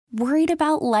Worried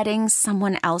about letting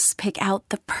someone else pick out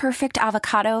the perfect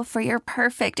avocado for your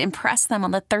perfect impress them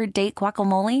on the third date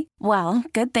guacamole? Well,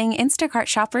 good thing Instacart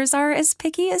shoppers are as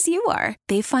picky as you are.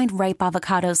 They find ripe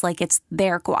avocados like it's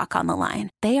their guac on the line.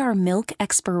 They are milk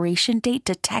expiration date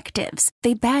detectives.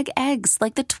 They bag eggs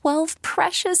like the 12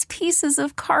 precious pieces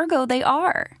of cargo they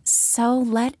are. So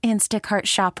let Instacart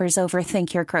shoppers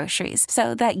overthink your groceries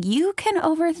so that you can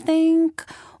overthink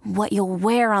what you'll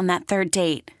wear on that third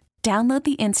date. Download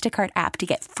the Instacart app to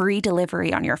get free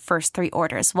delivery on your first 3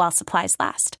 orders while supplies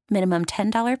last. Minimum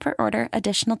 $10 per order.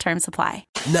 Additional terms apply.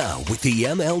 Now, with the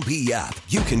MLB app,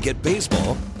 you can get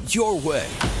baseball your way.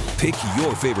 Pick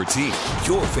your favorite team,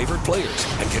 your favorite players,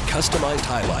 and get customized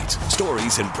highlights,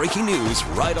 stories, and breaking news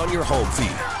right on your home feed.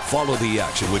 Follow the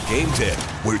action with Game 10,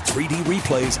 where 3D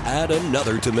replays add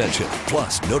another dimension.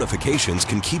 Plus, notifications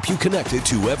can keep you connected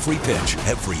to every pitch,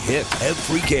 every hit,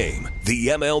 every game. The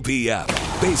MLB app.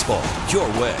 Baseball your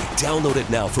way. Download it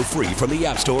now for free from the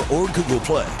App Store or Google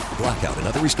Play. Blackout and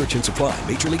other restrictions apply.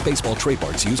 Major League Baseball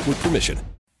trademarks used with permission.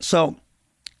 So,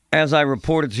 as I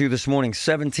reported to you this morning,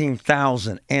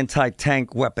 17,000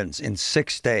 anti-tank weapons in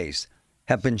 6 days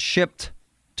have been shipped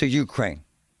to Ukraine.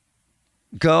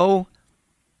 Go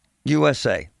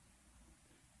USA.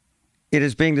 It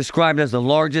is being described as the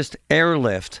largest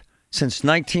airlift since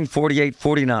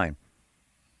 1948-49,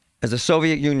 as the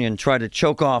Soviet Union tried to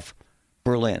choke off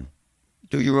Berlin.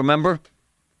 Do you remember?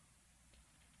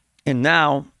 And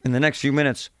now, in the next few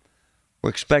minutes, we're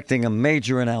expecting a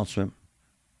major announcement.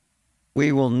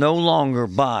 We will no longer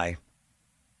buy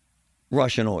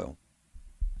Russian oil.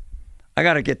 I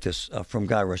got to get this from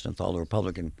Guy Reschenthal, the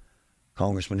Republican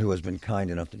congressman who has been kind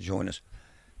enough to join us.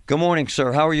 Good morning,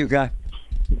 sir. How are you, Guy?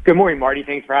 Good morning, Marty.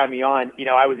 Thanks for having me on. You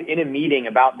know, I was in a meeting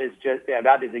about this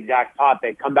exact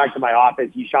topic. Come back to my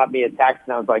office. You shot me a text,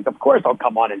 and I was like, "Of course, I'll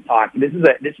come on and talk." This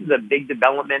is a big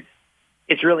development.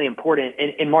 It's really important.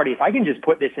 And Marty, if I can just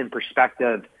put this in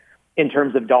perspective, in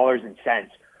terms of dollars and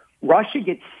cents, Russia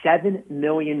gets $7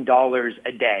 million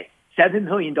a day. $7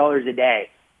 million a day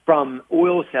from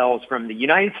oil sales from the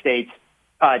United States,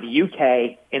 the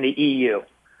UK, and the EU.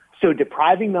 So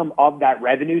depriving them of that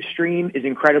revenue stream is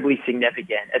incredibly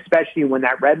significant, especially when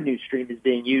that revenue stream is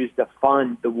being used to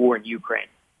fund the war in Ukraine.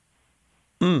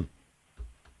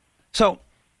 So,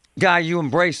 Guy, you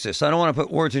embrace this. I don't want to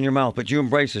put words in your mouth, but you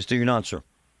embrace this, do you not, sir?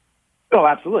 Oh,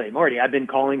 absolutely, Marty. I've been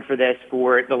calling for this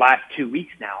for the last 2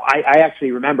 weeks now. I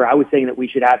actually remember I was saying that we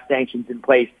should have sanctions in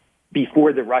place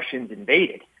before the Russians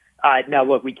invaded. Now,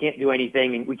 look, we can't do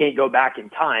anything, and we can't go back in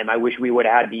time. I wish we would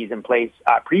have had these in place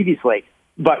previously.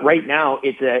 But right now,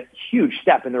 it's a huge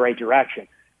step in the right direction.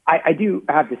 I do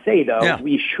have to say, though,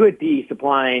 we should be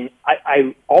supplying.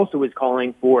 I also was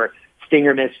calling for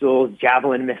Stinger missiles,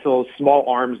 Javelin missiles, small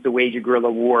arms to wage a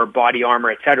guerrilla war, body armor,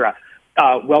 et cetera,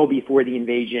 well before the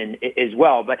invasion as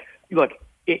well. But look,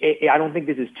 I don't think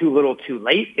this is too little too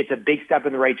late. It's a big step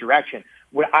in the right direction.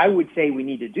 What I would say we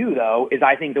need to do, though, is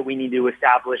I think that we need to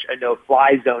establish a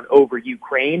no-fly zone over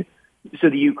Ukraine so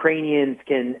the Ukrainians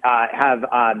can have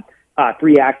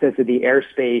free access to the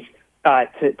airspace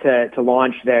to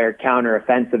launch their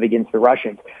counteroffensive against the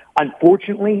Russians.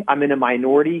 Unfortunately, I'm in a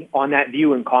minority on that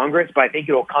view in Congress, but I think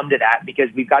it will come to that because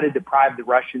we've got to deprive the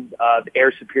Russians of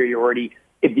air superiority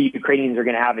if the Ukrainians are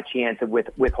going to have a chance of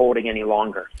withholding any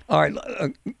longer. All right,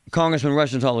 Congressman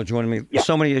Reschenthal joining me. Yeah.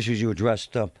 So many issues you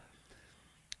addressed.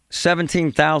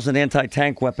 17,000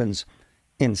 anti-tank weapons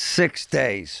in 6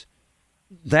 days.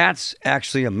 That's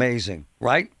actually amazing,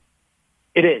 right?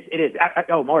 It is. It is.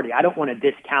 Marty, I don't want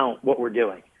to discount what we're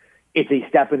doing. It's a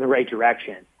step in the right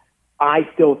direction. I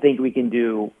still think we can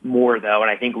do more, though,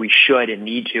 and I think we should and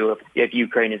need to if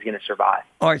Ukraine is going to survive.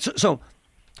 All right. So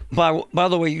by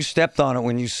the way, you stepped on it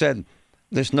when you said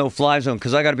there's no fly zone,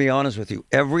 because I got to be honest with you.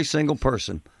 Every single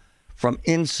person from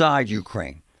inside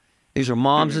Ukraine, these are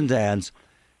moms and dads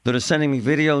that are sending me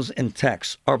videos and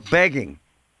texts, are begging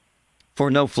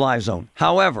for no fly zone.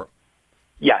 However,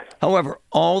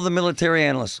 all the military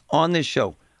analysts on this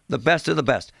show, the best of the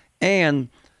best, and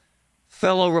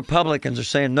fellow Republicans are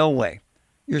saying, no way.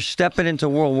 You're stepping into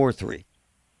World War III.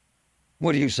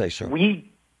 What do you say, sir?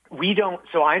 We don't.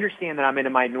 So I understand that I'm in a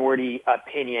minority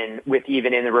opinion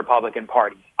even in the Republican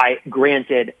Party. I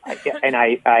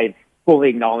fully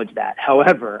acknowledge that.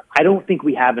 However, I don't think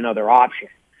we have another option.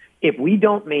 If we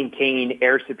don't maintain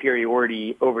air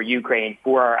superiority over Ukraine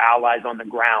for our allies on the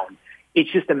ground, it's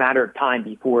just a matter of time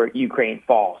before Ukraine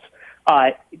falls.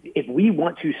 If we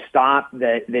want to stop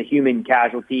the human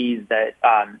casualties,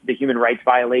 the human rights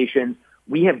violations,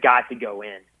 we have got to go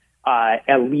in.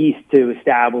 at least to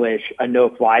establish a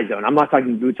no-fly zone. I'm not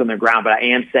talking boots on the ground, but I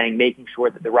am saying making sure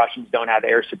that the Russians don't have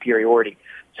air superiority.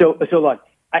 So look,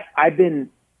 I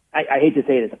hate to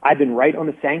say this. I've been right on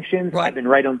the sanctions. Right. I've been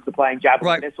right on supplying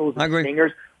Javelin missiles and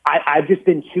Stingers. I've just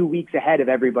been 2 weeks ahead of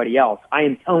everybody else. I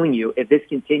am telling you, if this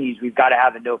continues, we've got to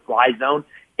have a no-fly zone,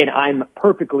 and I'm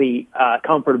perfectly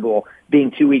comfortable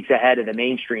being 2 weeks ahead of the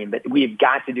mainstream. But we've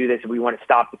got to do this if we want to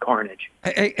stop the carnage.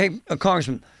 Hey,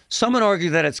 Congressman, some would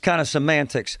argue that it's kind of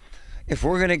semantics. If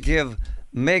we're going to give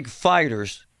MiG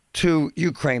fighters to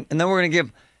Ukraine, and then we're going to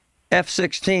give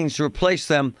F-16s to replace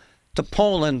them to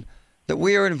Poland, that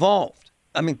we are involved.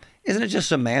 I mean, isn't it just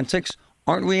semantics?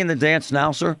 Aren't we in the dance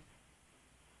now, sir?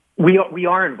 We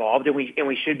are involved, and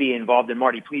we should be involved. And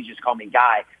Marty, please just call me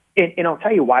Guy. And I'll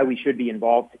tell you why we should be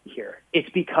involved here. It's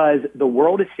because the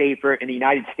world is safer and the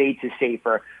United States is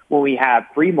safer when we have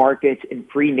free markets and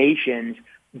free nations,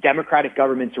 democratic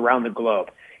governments around the globe.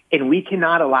 And we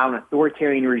cannot allow an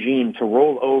authoritarian regime to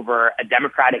roll over a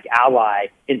democratic ally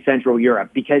in Central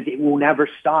Europe, because it will never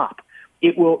stop.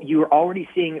 You're already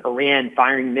seeing Iran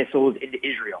firing missiles into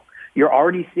Israel. You're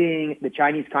already seeing the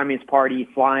Chinese Communist Party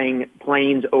flying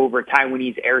planes over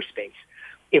Taiwanese airspace.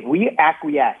 If we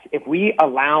acquiesce, if we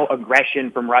allow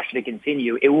aggression from Russia to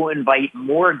continue, it will invite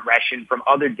more aggression from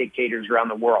other dictators around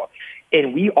the world.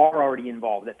 And we are already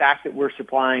involved. The fact that we're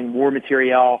supplying more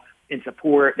material and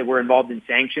support, that we're involved in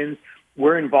sanctions,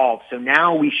 we're involved. So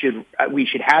now we should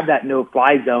have that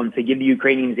no-fly zone to give the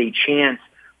Ukrainians a chance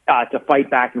to fight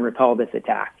back and repel this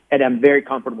attack. And I'm very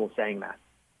comfortable saying that.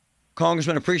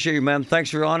 Congressman, appreciate you, man. Thanks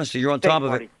for your honesty. You're on top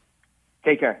of it.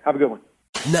 Take care. Have a good one.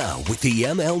 Now, with the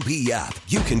MLB app,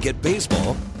 you can get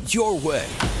baseball your way.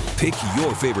 Pick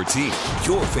your favorite team,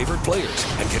 your favorite players,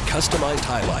 and get customized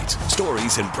highlights,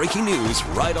 stories, and breaking news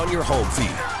right on your home feed.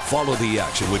 Follow the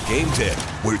action with Game Tip,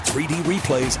 where 3D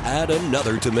replays add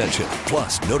another dimension.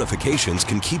 Plus, notifications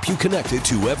can keep you connected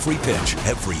to every pitch,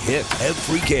 every hit,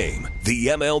 every game. The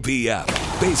MLB app.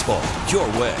 Baseball your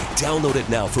way. Download it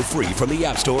now for free from the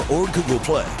App Store or Google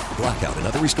Play. Blackout and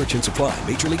other restrictions apply.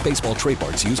 Major League Baseball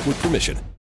trademarks used with permission.